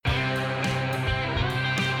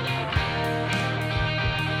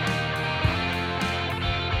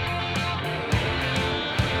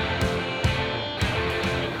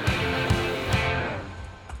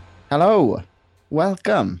Hello,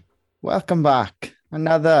 welcome back.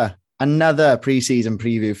 Another pre-season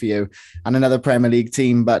preview for you and another Premier League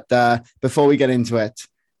team. But before we get into it,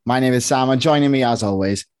 my name is Sam, and joining me as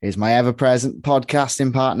always is my ever-present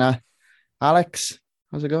podcasting partner, Alex.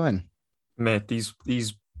 How's it going, mate? These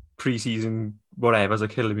pre-season whatevers are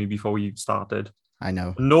killing me before we started. I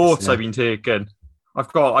know notes I've been taking.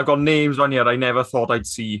 I've got names on here I never thought I'd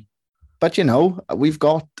see. But you know, we've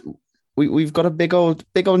got a big old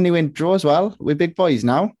new intro as well. We're big boys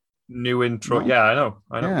now. New intro, no. Yeah, I know.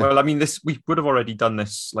 Yeah. Well, I mean, we would have already done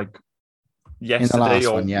this like yesterday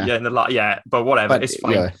but whatever, it's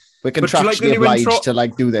fine. Yeah, we're contractually obliged to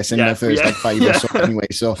like do this in the first 5 or so anyway.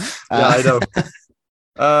 So I know.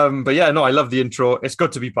 But yeah, no, I love the intro. It's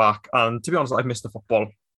good to be back, and to be honest, I've missed the football.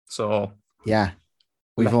 So yeah,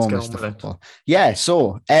 we've all missed the football. Yeah,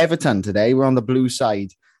 so Everton today. We're on the blue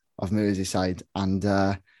side of Merseyside,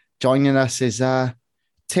 and joining us is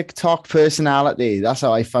TikTok personality. That's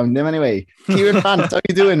how I found him anyway. Kieran Grant, how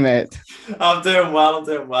you doing, mate? I'm doing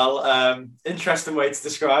well. Interesting way to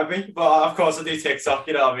describe me, but of course I do TikTok,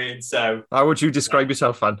 you know what I mean? So how would you describe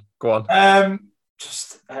yourself, fan? Go on.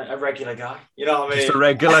 Just a regular guy, you know what I mean? Just a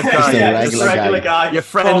regular guy. Just a regular guy. Your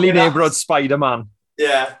friendly neighbourhood Spider-Man.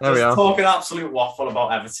 Yeah, just talking absolute waffle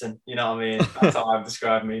about Everton, you know what I mean? That's how I've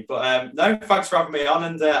described me. But no, thanks for having me on,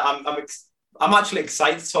 and I'm actually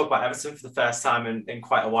excited to talk about Everton for the first time in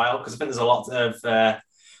quite a while, because I think there's a lot of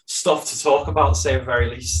stuff to talk about, to say the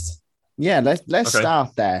very least. Yeah, let's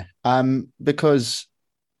start there, because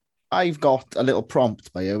I've got a little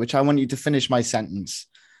prompt by you, which I want you to finish my sentence.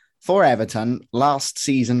 For Everton, last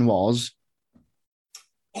season was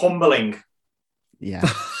humbling. Yeah,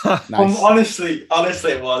 nice. Honestly,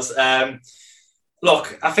 it was.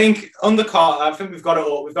 Look, I think under Carlo, we've got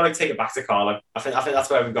to take it back to Carlo. I think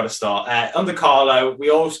that's where we've got to start. Under Carlo,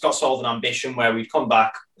 we always got sold an ambition where we'd come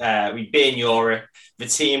back, we'd be in Europe, the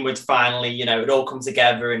team would finally, it'd all come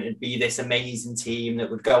together, and it'd be this amazing team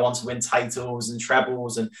that would go on to win titles and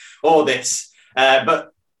trebles and all this.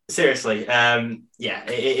 But seriously,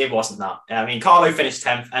 it wasn't that. I mean, Carlo finished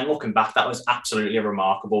 10th, and looking back, that was absolutely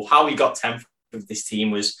remarkable. How he got 10th with this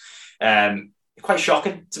team was quite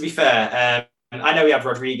shocking, to be fair. I know we have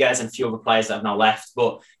Rodriguez and a few other players that have now left,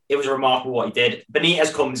 but it was remarkable what he did.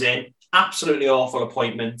 Benitez comes in, absolutely awful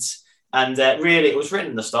appointment. And really, it was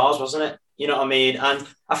written in the stars, wasn't it? You know what I mean? And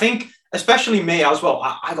I think, especially me as well,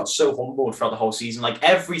 I got so humbled throughout the whole season. Like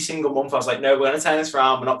every single month, I was like, no, we're going to turn this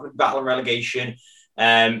around. We're not going to battle on relegation.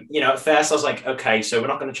 At first I was like, okay, so we're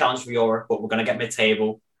not going to challenge for Europe, but we're going to get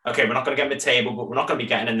mid-table. Okay, we're not going to get mid-table, but we're not going to be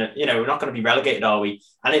getting in the, we're not going to be relegated, are we?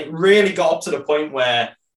 And it really got up to the point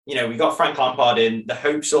where, we got Frank Lampard in, the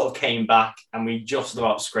hope sort of came back, and we just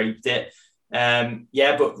about scraped it.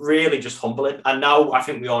 But really just humbling. And now I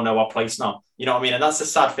think we all know our place now. You know what I mean? And that's a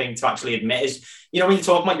sad thing to actually admit is, when you're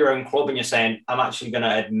talking about your own club and you're saying, I'm actually going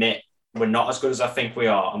to admit we're not as good as I think we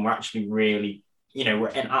are. And we're actually really, we're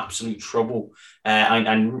in absolute trouble.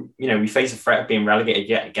 And we face a threat of being relegated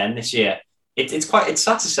yet again this year. It's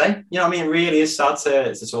sad to say. You know what I mean? It really is sad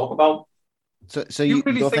to talk about. So you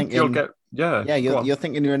really think you'll get... You're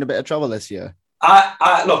thinking you're in a bit of trouble this year.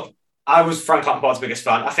 I was Frank Lampard's biggest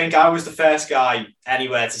fan. I think I was the first guy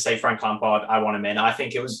anywhere to say Frank Lampard, I want him in. I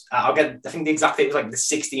think it was, I think the exact date was like the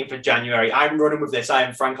 16th of January. I'm running with this. I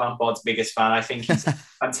am Frank Lampard's biggest fan. I think he's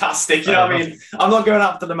fantastic. You know what I mean? I'm not going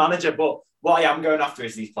after the manager, but what I am going after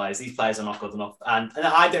is these players. These players are not good enough. And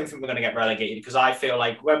I don't think we're going to get relegated, because I feel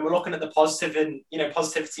like when we're looking at the positive and,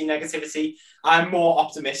 positivity, negativity, I'm more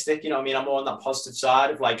optimistic. You know what I mean? I'm more on that positive side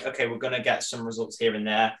of like, okay, we're going to get some results here and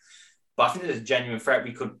there. But I think there's a genuine threat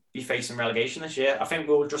we could be facing relegation this year. I think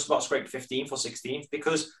we'll just about scrape 15th or 16th,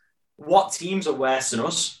 because what teams are worse than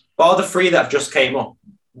us? Bar the three that have just came up,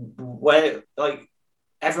 where like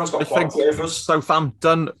everyone's got quality over us.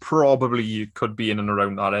 Southampton probably could be in and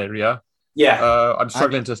around that area. Yeah, I'm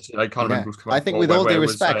struggling I can't remember who's come up. I think with all due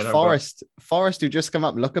respect, Forest who just come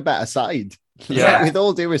up look a better side. Yeah, with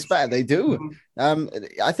all due respect, they do.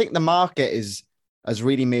 I think the market has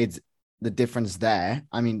really made the difference there.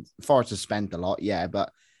 I mean, Forest has spent a lot,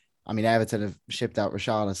 but I mean, Everton have shipped out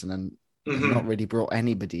Richarlison and not really brought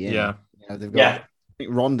anybody in. Yeah, they've got. I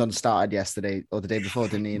think Rondon started yesterday or the day before,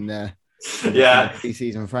 didn't he? In the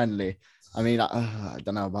pre-season friendly. I mean, I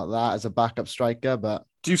don't know about that as a backup striker, but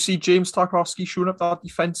do you see James Tarkowski showing up that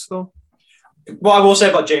defence though? What I will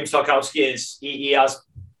say about James Tarkowski is he has.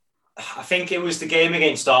 I think it was the game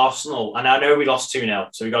against Arsenal, and I know we lost 2-0,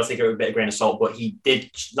 so we got to take it with a bit of grain of salt. But he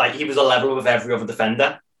was a level with every other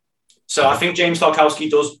defender. So I think James Tarkowski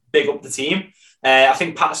does big up the team. I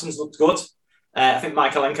think Patterson's looked good. I think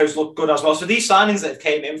Michaelenko's looked good as well. So these signings that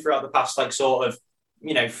came in throughout the past,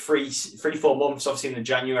 4 months, obviously in the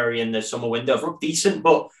January and the summer window, have looked decent.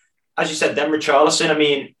 But as you said, then Richarlison, I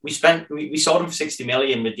mean, we sold him for 60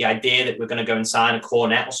 million with the idea that we're going to go and sign a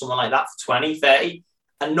Cornet or something like that for 20, 30,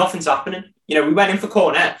 and nothing's happening. We went in for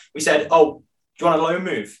Cornet. We said, oh, do you want a loan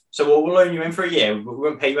move? So we'll loan you in for a year. We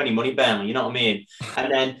won't pay you any money, Burnley. You know what I mean?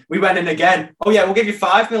 And then we went in again. Oh, yeah, we'll give you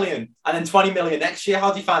 5 million and then 20 million next year.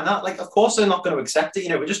 How do you find that? Like, of course, they're not going to accept it.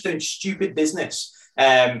 We're just doing stupid business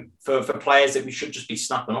for players that we should just be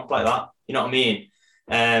snapping up like that. You know what I mean?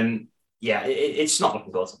 It's not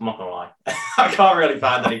looking good. I'm not going to lie. I can't really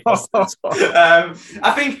find any positives.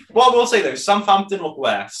 I think what we'll say, though, Southampton look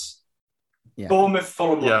worse. Yeah. Bournemouth,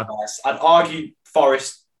 Fulham look worse. I'd argue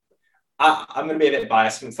Forest. I'm going to be a bit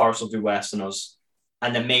biased. I think Forest will do worse than us.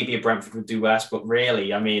 And then maybe a Brentford would do worse. But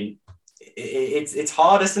really, I mean, it's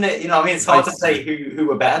hard, isn't it? It's hard to say who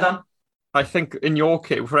we're better than. I think in your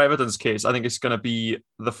case, for Everton's case, I think it's going to be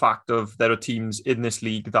the fact of there are teams in this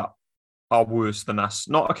league that are worse than us.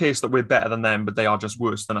 Not a case that we're better than them, but they are just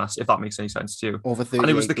worse than us, if that makes any sense to you. Over 38 and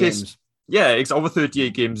it was the games. Case. Yeah, it's over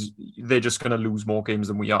 38 games. They're just going to lose more games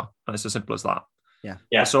than we are. And it's as simple as that.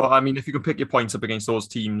 Yeah. So, I mean, if you can pick your points up against those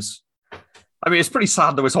teams, I mean, it's pretty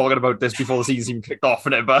sad that we're talking about this before the season even kicked off,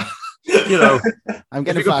 innit? But, I'm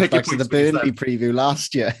getting flashbacks to the Burnley preview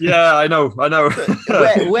last year. Yeah, I know.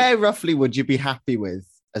 where roughly would you be happy with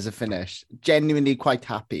as a finish? Genuinely quite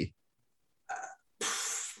happy.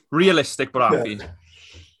 Realistic, but happy.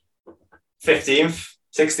 15th,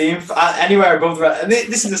 16th, anywhere above that. And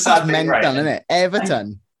this is a sad thing, right? Isn't it?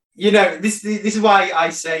 Everton. This is why I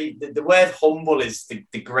say the word humble is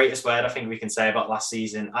the greatest word I think we can say about last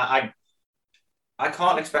season. I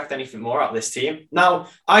can't expect anything more out of this team. Now,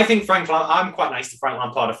 I think I'm quite nice to Frank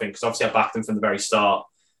Lampard, I think, because obviously I backed him from the very start.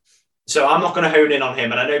 So I'm not going to hone in on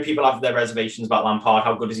him. And I know people have their reservations about Lampard.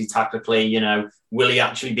 How good is he tactically? Will he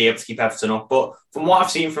actually be able to keep Everton up? But from what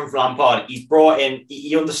I've seen from Lampard, he's brought in,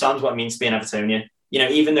 he understands what it means to be an Evertonian.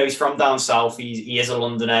 Even though he's from down south, he is a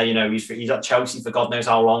Londoner. He's at Chelsea for God knows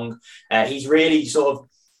how long. He's really sort of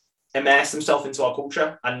immersed himself into our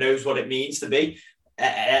culture and knows what it means to be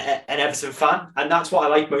an Everton fan. And that's what I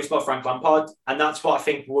like most about Frank Lampard. And that's what I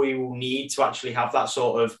think we will need to actually have that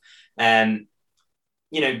sort of,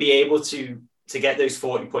 be able to get those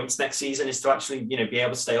 40 points next season, is to actually, be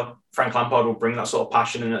able to stay up. Frank Lampard will bring that sort of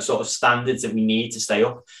passion and that sort of standards that we need to stay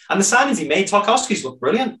up. And the signings he made, Tarkowski's look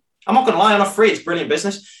brilliant. I'm not going to lie, on a free, it's brilliant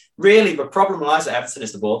business. Really, the problem lies at Everton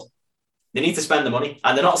is the board. They need to spend the money,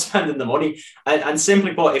 and they're not spending the money. And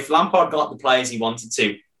simply put, if Lampard got the players he wanted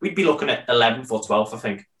to, we'd be looking at 11th or 12th, I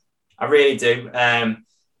think. I really do.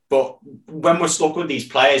 But when we're stuck with these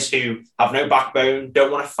players who have no backbone,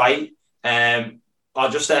 don't want to fight, are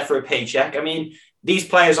just there for a paycheck, I mean, these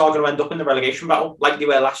players are going to end up in the relegation battle like they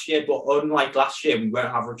were last year. But unlike last year, we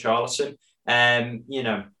won't have Richarlison,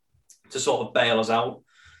 to sort of bail us out.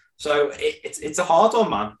 So it's a hard one,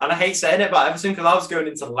 man. And I hate saying it about Everton, because I was going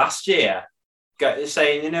into last year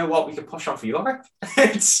saying, you know what, we could push on for Europe.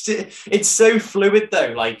 It's so fluid,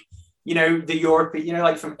 though. Like, the Europe,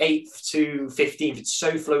 like from 8th to 15th, it's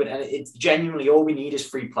so fluid. And it's genuinely all we need is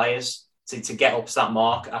 3 players to get up to that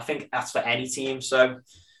mark. I think that's for any team. So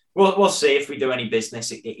we'll see if we do any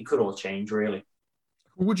business. It could all change, really.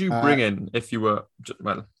 Who would you bring in if you were,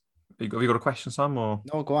 well, have you got a question, Sam? Or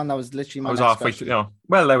no, go on. That was literally my next question.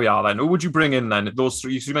 Well, there we are then. Who would you bring in then? Those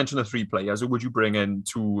 3, you mentioned the 3 players. Who would you bring in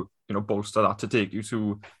to, bolster that, to take you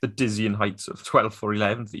to the dizzying heights of 12th or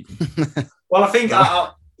 11th even? Well, I think,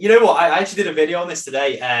 you know what? I actually did a video on this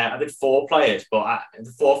today. I did 4 players, but the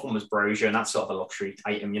 4th one was Brozier, and that's sort of a luxury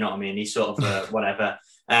item, you know what I mean? He's sort of whatever.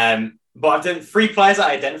 But I've done 3 players that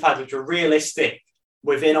I identified, which are realistic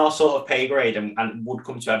within our sort of pay grade and would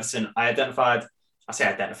come to Everton. I identified.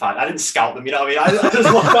 I didn't scout them, you know what I mean?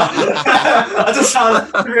 I just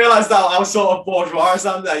realised that I was sort of bourgeois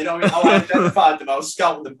and there, you know what I mean? I identified them, I was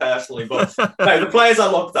scouting them personally. But no, the players I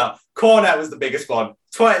looked at, Cornet was the biggest one.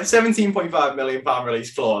 £17.5 million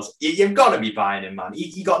release clause. You've got to be buying him, man.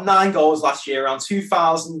 He got 9 goals last year, around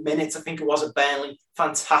 2,000 minutes, I think it was, at Burnley.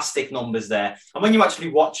 Fantastic numbers there. And when you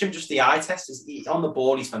actually watch him, just the eye test, on the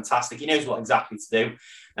ball, he's fantastic. He knows what exactly to do.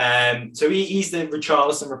 So he's the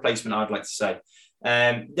Richarlison replacement, I'd like to say.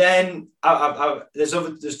 Then there's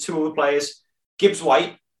 2 other players. Gibbs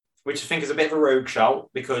White, which I think is a bit of a rogue shout,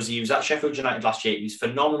 because he was at Sheffield United last year. He was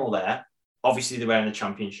phenomenal there. Obviously, they were in the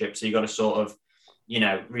Championship, so you got to sort of,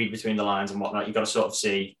 read between the lines and whatnot. You got to sort of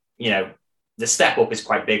see, the step up is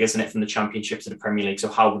quite big, isn't it, from the Championship to the Premier League? So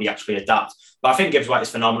how would he actually adapt? But I think Gibbs White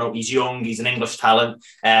is phenomenal. He's young. He's an English talent.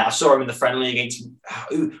 I saw him in the friendly against,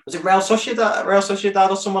 was it Real Sociedad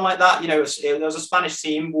or someone like that? There was a Spanish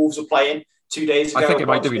team Wolves were playing. 2 days ago. I think it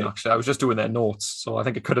might have been, actually. I was just doing their notes, so I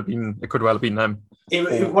think it could well have been them.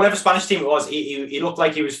 Whatever Spanish team it was, he looked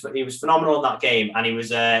like he was phenomenal in that game, and he was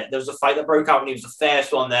there was a fight that broke out, and he was the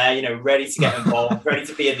first one there, ready to get involved, ready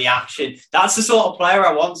to be in the action. That's the sort of player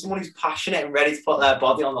I want, someone who's passionate and ready to put their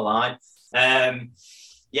body on the line. And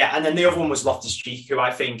then the other one was Loftus-Cheek, who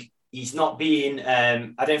I think he's not being.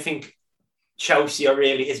 I don't think Chelsea are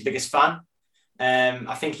really his biggest fan.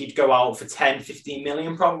 I think he'd go out for 10, 15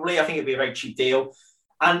 million probably. I think it'd be a very cheap deal.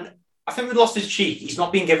 And I think with Loftus-Cheek, he's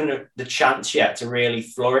not been given the chance yet to really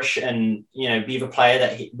flourish and, be the player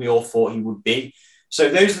that we all thought he would be. So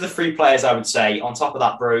those are the three players I would say. On top of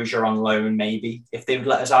that, Brozier on loan, maybe, if they would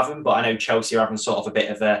let us have him. But I know Chelsea are having sort of a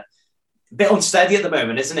bit unsteady at the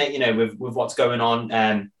moment, isn't it? With what's going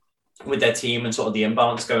on with their team and sort of the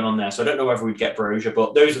imbalance going on there. So I don't know whether we'd get Brozier,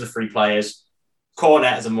 but those are the three players.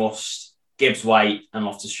 Cornet is a must. Gibbs White and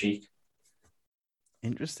Loftus-Cheek.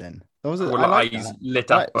 Interesting. Eyes lit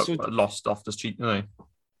up, but lost Loftus-Cheek,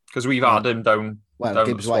 because we've had him down. Well, down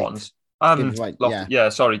Gibbs the Swans. Gibbs White,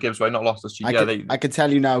 sorry, Gibbs White, not Loftus-Cheek. I could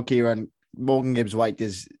tell you now, Kieran, Morgan Gibbs White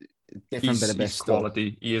is different bit of he's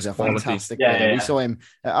quality. He is quality. Fantastic. Yeah. We saw him.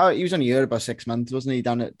 He was only here about 6 months, wasn't he?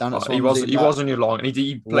 Down at Swansea. He wasn't here long, and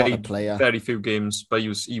he played very few games, but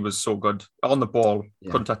he was so good on the ball.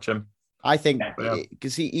 Couldn't touch him. I think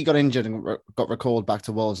because he got injured and got recalled back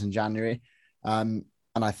to Wolves in January. And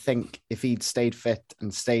I think if he'd stayed fit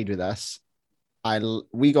and stayed with us,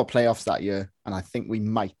 we got playoffs that year, and I think we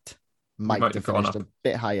might have finished a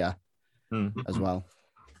bit higher as well.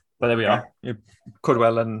 But there we are. You could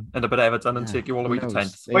well end up at Everton and take you all the way to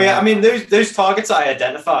 10th. Well, I mean, those targets I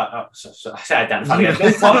identified.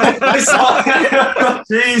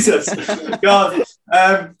 Jesus, God.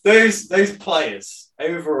 Those players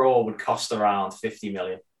overall would cost around 50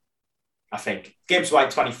 million. I think Gibbs White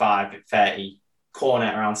 25 at 30,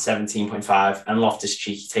 Cornet around 17.5, and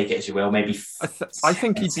Loftus-Cheek, take it as you will, maybe. I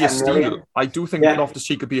think he'd be a steal. Million. I do think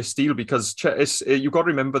Loftus-Cheek could be a steal because you've got to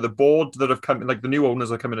remember the board that have come, like the new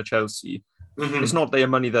owners are coming to Chelsea. Mm-hmm. It's not their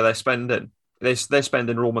money that they're spending. They're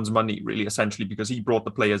spending Roman's money, really, essentially, because he brought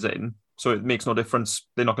the players in. So it makes no difference.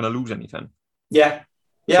 They're not going to lose anything. Yeah.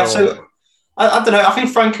 So I don't know. I think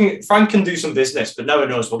Frank can do some business, but no one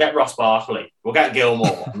knows. We'll get Ross Barkley, we'll get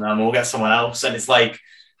Gilmore, and then we'll get someone else. And it's like,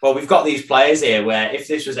 well, we've got these players here where if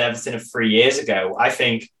this was Everton of 3 years ago, I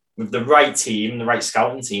think with the right team, the right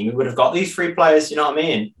scouting team, we would have got these three players, you know what I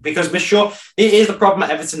mean? Because Mashore, it is the problem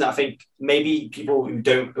at Everton that I think maybe people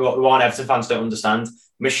who aren't Everton fans don't understand.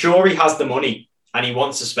 Mashore has the money and he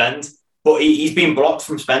wants to spend, but he's been blocked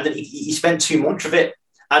from spending. He spent too much of it.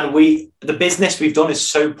 And the business we've done is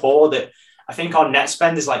so poor that I think our net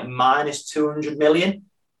spend is like minus 200 million.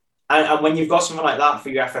 And when you've got something like that for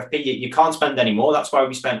your FFP, you can't spend any more. That's why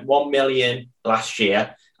we spent 1 million last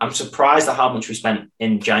year. I'm surprised at how much we spent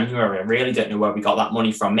in January. I really don't know where we got that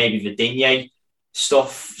money from. Maybe the Digne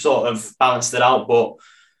stuff sort of balanced it out. But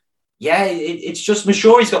yeah, it's just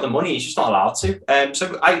Mashore's got the money. He's just not allowed to.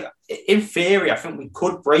 So in theory, I think we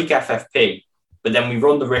could break FFP, but then we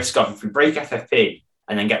run the risk of if we break FFP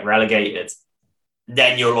and then get relegated,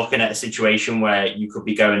 then you're looking at a situation where you could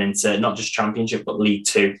be going into not just Championship, but League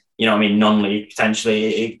Two. You know what I mean? Non-league,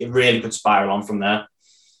 potentially. It really could spiral on from there.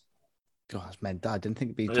 God, that's mental. I didn't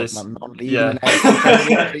think we'd be talking about non-league. Yeah.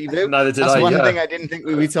 Neither did I. That's one thing I didn't think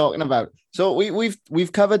we'd be talking about. So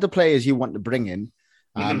we've covered the players you want to bring in.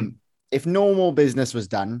 If no more business was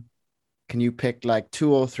done, can you pick like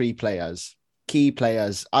 2 or 3 players, key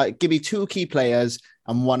players? Give me 2 key players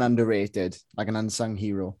and 1 underrated, like an unsung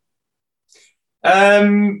hero.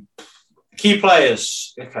 Key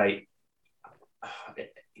players. Okay.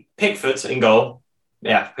 Pickford in goal.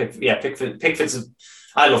 Pickford's.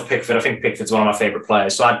 I love Pickford. I think Pickford's one of my favourite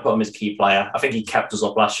players, so I'd put him as a key player. I think he kept us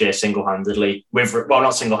up last year single-handedly.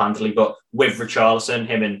 Not single-handedly, but with Richarlison,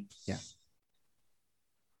 him and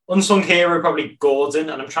unsung hero probably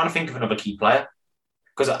Gordon. And I'm trying to think of another key player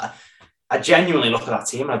because I genuinely look at that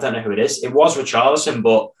team. I don't know who it is. It was Richarlison,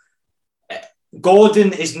 but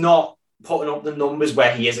Gordon is not putting up the numbers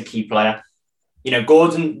where he is a key player. You know,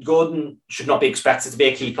 Gordon should not be expected to be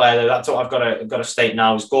a key player, though. That's what I've got to state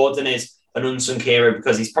now. Is Gordon is an unsung hero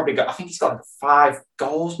because he's probably got, I think he's got like 5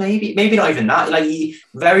 goals, maybe not even that. Like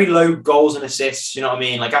very low goals and assists. You know what I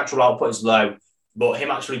mean? Like actual output is low, but him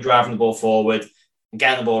actually driving the ball forward,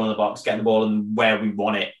 getting the ball in the box, getting the ball in where we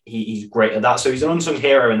want it, he's great at that. So he's an unsung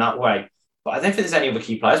hero in that way. But I don't think there's any other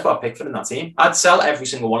key players but Pickford in that team. I'd sell every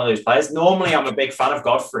single one of those players. Normally, I'm a big fan of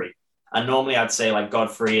Godfrey, and normally I'd say like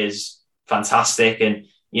Godfrey is fantastic, and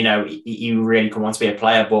you know he really can want to be a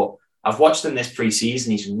player. But I've watched him this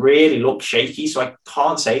pre-season; he's really looked shaky, so I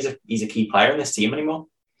can't say he's a key player in this team anymore.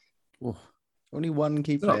 Oh, Only one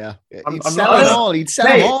key No, player. I'm He'd not- sell them all. He'd sell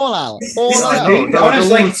them all, Al. This All is of the them. thing. The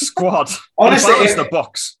Honestly- whole squad. honestly, Balance if- the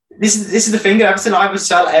box. This is the thing, Everton. I would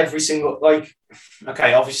sell every single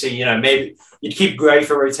Okay, obviously, maybe you'd keep Gray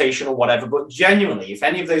for rotation or whatever, but genuinely, if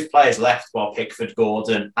any of those players left, well, Pickford,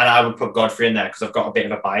 Gordon, and I would put Godfrey in there because I've got a bit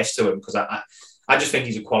of a bias to him because I just think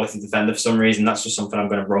he's a quality defender for some reason. That's just something I'm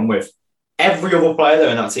going to run with. Every other player though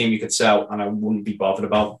in that team you could sell, and I wouldn't be bothered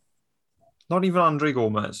about. Not even Andre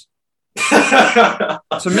Gomez. To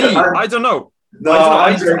To me, I don't know. no,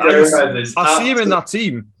 I I see him in that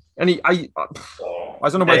team, and I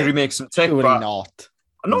don't know whether he makes some tick, Surely but not.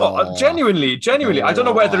 no, genuinely, I don't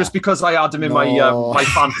know whether it's because I had him in my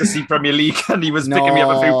fantasy Premier League and he was picking me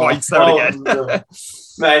up a few points there again.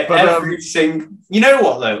 Mate, But, everything. You know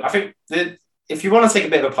what though? I think that if you want to take a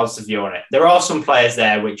bit of a positive view on it, there are some players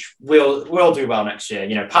there which will do well next year.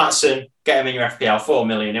 Patterson, get him in your FPL, 4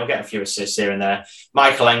 million. He'll get a few assists here and there.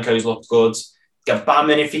 Michaelenko's looked good. Get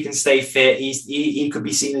Bamman if he can stay fit. He could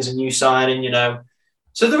be seen as a new signing.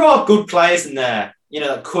 So there are good players in there.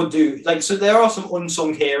 That could do so. There are some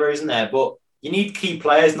unsung heroes in there, but you need key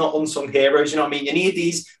players, not unsung heroes. You know what I mean? You need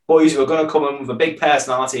these boys who are going to come in with a big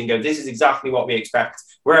personality and go, "This is exactly what we expect.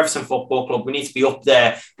 We're Everton Football Club. We need to be up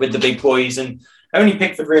there with the big boys." And only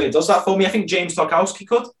Pickford really does that for me. I think James Tarkowski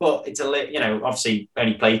could, but it's obviously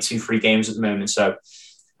only played 2-3 games at the moment, so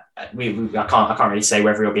I can't really say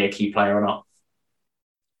whether he'll be a key player or not.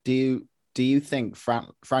 Do you think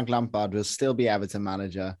Frank Lampard will still be Everton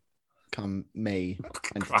manager come May?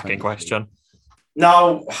 Cracking question.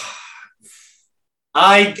 No,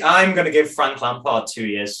 I'm going to give Frank Lampard 2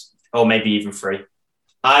 years, or maybe even 3.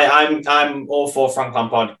 I'm all for Frank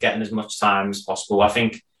Lampard getting as much time as possible. I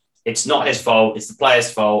think it's not his fault; it's the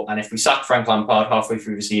players' fault. And if we sack Frank Lampard halfway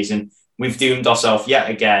through the season, we've doomed ourselves yet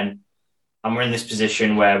again. And we're in this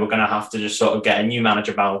position where we're going to have to just sort of get a new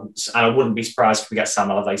manager balance. And I wouldn't be surprised if we get Sam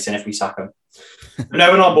Allardyce in if we sack him.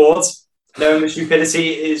 Knowing our boards, knowing the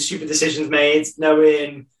stupid decisions made,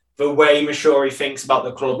 knowing the way Mashori thinks about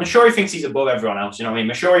the club. Mashori thinks he's above everyone else. You know what I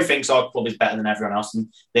mean? Mashori thinks our club is better than everyone else.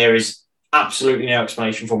 And there is absolutely no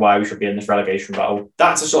explanation for why we should be in this relegation battle.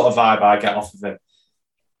 That's the sort of vibe I get off of him.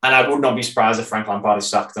 And I would not be surprised if Frank Lampard is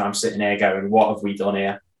sacked and I'm sitting here going, what have we done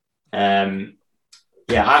here? I'm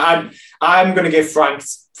going to give Frank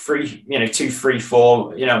 2, 3,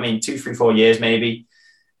 4, 2, 3, 4 years maybe.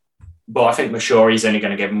 But I think Mashori's only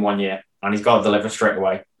going to give him 1 year and he's got to deliver straight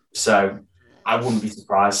away. So I wouldn't be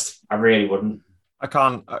surprised. I really wouldn't. I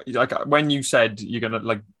can't, when you said you're going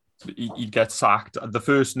to, he'd get sacked, the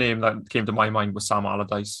first name that came to my mind was Sam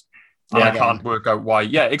Allardyce. And I can't work out why.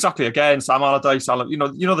 Yeah, exactly. Again, Sam Allardyce,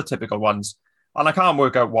 the typical ones. And I can't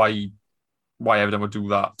work out why Everton would do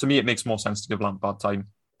that. To me, it makes more sense to give Lampard time.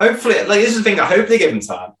 Hopefully, this is the thing. I hope they give him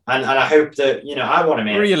time, and I hope that I want him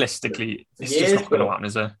in. Realistically, it's just not going to happen,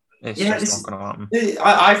 is it? It's just not going to happen.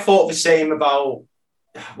 I thought the same about.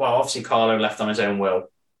 Well, obviously, Carlo left on his own will,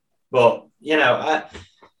 but I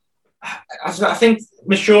think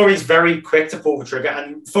Mashori's very quick to pull the trigger.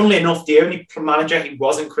 And funnily enough, the only manager he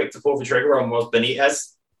wasn't quick to pull the trigger on was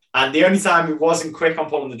Benitez. And the only time he wasn't quick on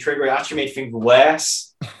pulling the trigger, it actually made things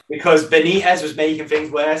worse because Benitez was making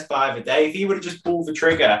things worse by the day. If he would have just pulled the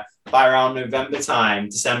trigger by around November time,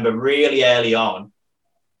 December, really early on,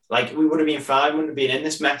 we would have been fine, wouldn't have been in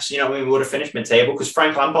this mess. We would have finished mid-table because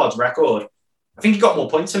Frank Lampard's record, I think he got more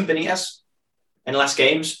points than Benitez in less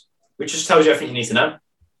games, which just tells you everything you need to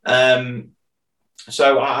know.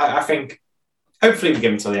 So I think hopefully we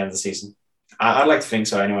give him till the end of the season. I'd like to think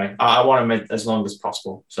so anyway. I want him as long as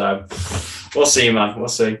possible. So we'll see, man. We'll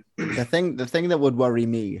see. The thing that would worry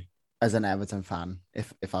me as an Everton fan,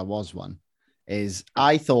 if I was one, is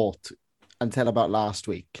I thought until about last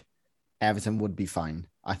week, Everton would be fine.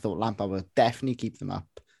 I thought Lampard would definitely keep them up.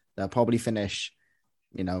 They'll probably finish,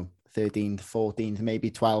 13th, 14th,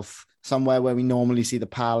 maybe 12th, somewhere where we normally see the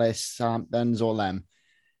Palace, Southamptons, or them.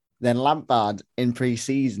 Then Lampard in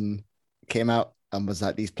pre-season came out and was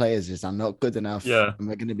like, these players just are not good enough. Yeah. And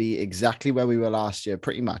we're going to be exactly where we were last year,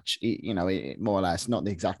 pretty much, more or less, not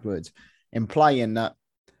the exact words, implying that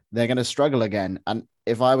they're going to struggle again. And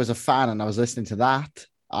if I was a fan and I was listening to that,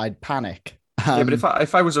 I'd panic. Yeah, but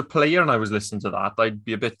if I was a player and I was listening to that, I'd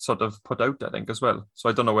be a bit sort of put out, I think, as well. So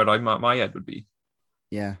I don't know where my head would be.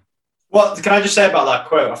 Yeah. What can I just say about that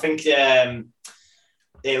quote? I think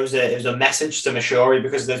it was a message to Mashori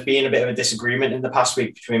because there's been a bit of a disagreement in the past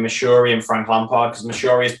week between Mashori and Frank Lampard because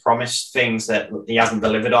Mashori has promised things that he hasn't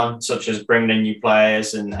delivered on, such as bringing in new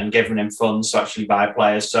players and giving him funds to actually buy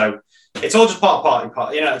players. So it's all just part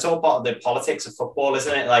of it's all part of the politics of football,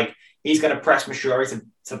 isn't it? He's going to press Mashori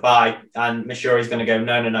to buy, and Mashori's going to go,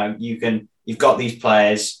 no, you've got these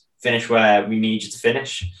players finish where we need you to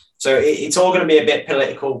finish. So it's all going to be a bit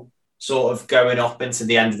political, sort of going up into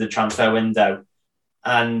the end of the transfer window.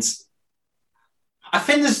 And I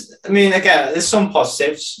think there's some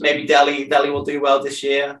positives. Maybe Delhi will do well this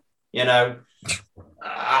year. You know,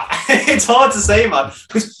 it's hard to say, man.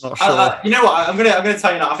 Because sure. you know what? I'm gonna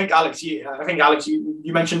tell you now. I think Alex,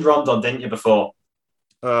 you mentioned Rondon, didn't you, before?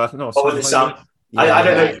 No. Or was it Sam? Yeah, I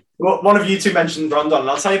don't know. One of you two mentioned Rondon, and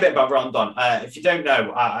I'll tell you a bit about Rondon. If you don't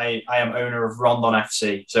know, I am owner of Rondon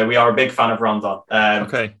FC, so we are a big fan of Rondon.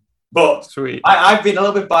 Okay. But sweet. I've been a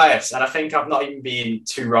little bit biased, and I think I've not even been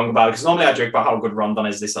too wrong about it, because normally I joke about how good Rondon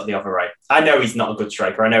is, this or the other, right? I know he's not a good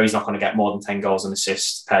striker. I know he's not going to get more than 10 goals and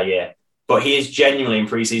assists per year, but he is genuinely in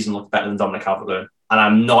pre-season looked better than Dominic Calvert-Lewin, and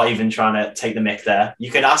I'm not even trying to take the mick there. You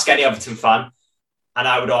can ask any Everton fan, and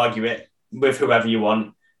I would argue it with whoever you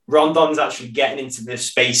want. Rondon's actually getting into the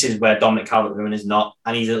spaces where Dominic Calvert-Lewin is not,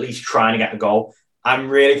 and he's at least trying to get a goal. I'm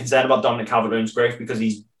really concerned about Dominic Calvert-Lewin's growth because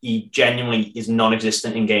he genuinely is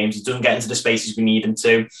non-existent in games. He doesn't get into the spaces we need him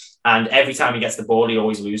to. And every time he gets the ball, he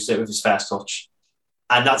always loses it with his first touch.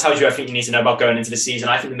 And that tells you everything you need to know about going into the season.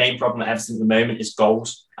 I think the main problem at Everton at the moment is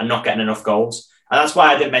goals and not getting enough goals. And that's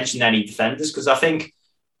why I didn't mention any defenders, because I think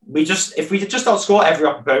if we just outscore every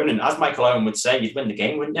opponent, as Michael Owen would say, you'd win the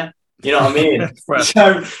game, wouldn't you? You know what I mean? Right.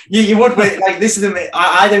 So you would win. Like, this is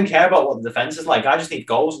I don't care about what the defense is like. I just need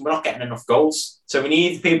goals, and we're not getting enough goals. So we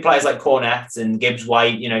need players like Cornet and Gibbs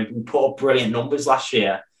White, you know, who put up brilliant numbers last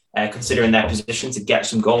year, considering their position, to get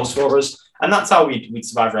some goals for us. And that's how we'd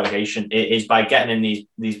survive relegation, is by getting in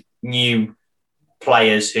these new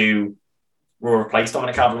players who will replace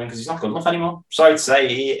Dominic Calvert-Lewin, because he's not good enough anymore. Sorry to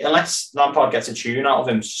say, unless Lampard gets a tune out of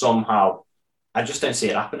him somehow, I just don't see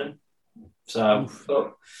it happening. So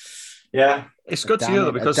yeah. It's good to hear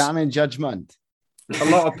that, because a damning judgment. A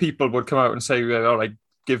lot of people would come out and say, all right,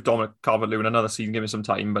 give Dominic Calvert-Lewin another season, give him some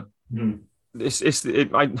time. But I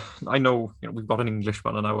know, you know, we've got an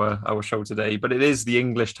Englishman on our show today, but it is the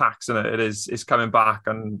English tax, and it's coming back.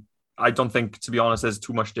 And I don't think, to be honest, there's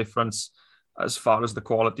too much difference as far as the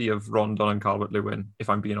quality of Rondon and Calvert-Lewin, if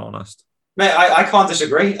I'm being honest. Mate, I can't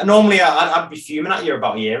disagree. And normally I'd be fuming at you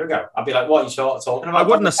about a year ago. I'd be like, what are you talking about? I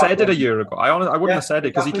wouldn't have said it a year ago. I wouldn't have said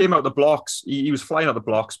it, because he came out the blocks. He was flying out the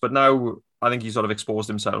blocks, but now I think he's sort of exposed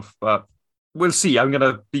himself. But we'll see. I'm going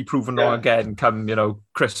to be proven wrong again come, you know,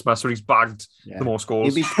 Christmas, where he's bagged the most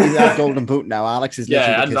goals. He'll be that golden boot now. Alex is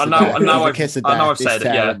literally now I've said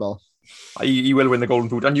it. He will win the golden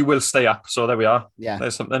boot, and you will stay up. So there we are. Yeah,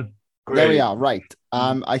 there's something. There we are. Right.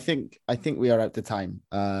 I think we are out of time.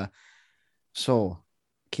 So,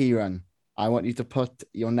 Kieran, I want you to put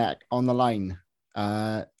your neck on the line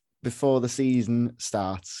before the season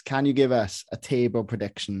starts. Can you give us a table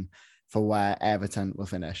prediction for where Everton will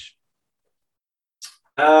finish?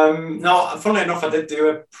 No, funnily enough, I did do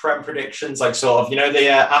a prem predictions, like sort of, you know, the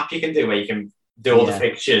app you can do where you can do all the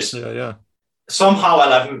fixtures. Yeah. Somehow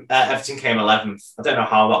Everton came 11th. I don't know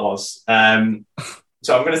how that was.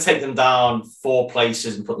 So I'm going to take them down 4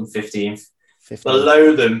 places and put them 15th.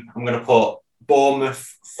 Below them, I'm going to put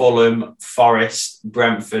Bournemouth, Fulham, Forest,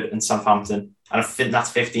 Brentford, and Southampton. And I think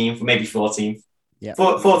that's 15th, maybe 14th. Yeah.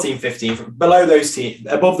 14th, 15th. Below those teams,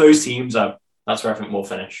 above those teams, that's where I think we'll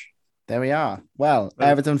finish. There we are. Well,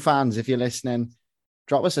 Everton fans, if you're listening,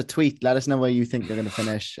 drop us a tweet. Let us know where you think they're going to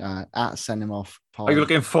finish. At Send Him Off Pod. Are you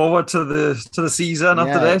looking forward to the season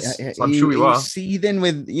after this? I'm sure you are. Seething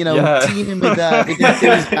with, teeming with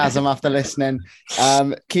enthusiasm after listening.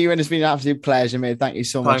 Kieran, it's been an absolute pleasure, mate. Thank you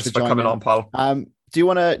so much for joining. Coming on, pal. Do you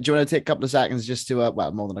want to take a couple of seconds just to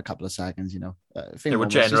more than a couple of seconds, we're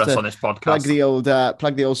generous on this podcast.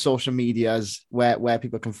 Plug the old social medias where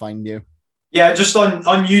people can find you. Yeah, just on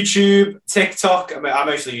YouTube, TikTok. I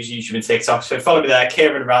mostly use YouTube and TikTok, so follow me there,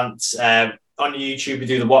 Kieran Rants. On YouTube, we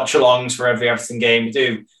do the watch-alongs for every Everton game. We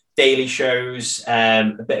do daily shows,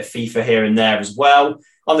 a bit of FIFA here and there as well.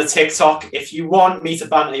 On the TikTok, if you want me to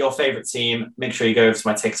banter your favourite team, make sure you go over to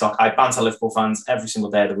my TikTok. I banter Liverpool fans every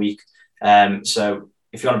single day of the week. So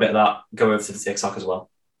if you want a bit of that, go over to the TikTok as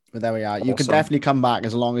well. But there we are. You can definitely come back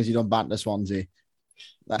as long as you don't banter Swansea.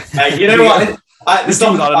 You know what? There's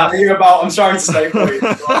nothing to banter about. I'm sorry to say for you.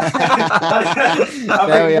 I've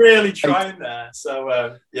been really trying there. So,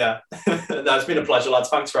 no, it's been a pleasure, lads.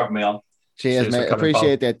 Thanks for having me on. Cheers mate.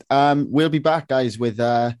 Appreciate it. We'll be back, guys, with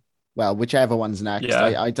whichever one's next.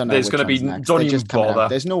 Yeah. I don't know. There's going to be don't even bother.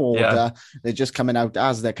 There's no order. Yeah. They're just coming out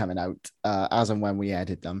as they're coming out, as and when we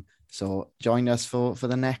edit them. So join us for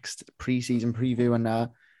the next pre-season preview, and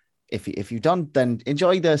if you don't, then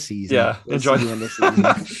enjoy the season. Yeah, enjoy the season.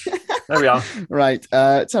 There we are. Right.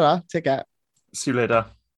 Ta-ra. Take care. See you later.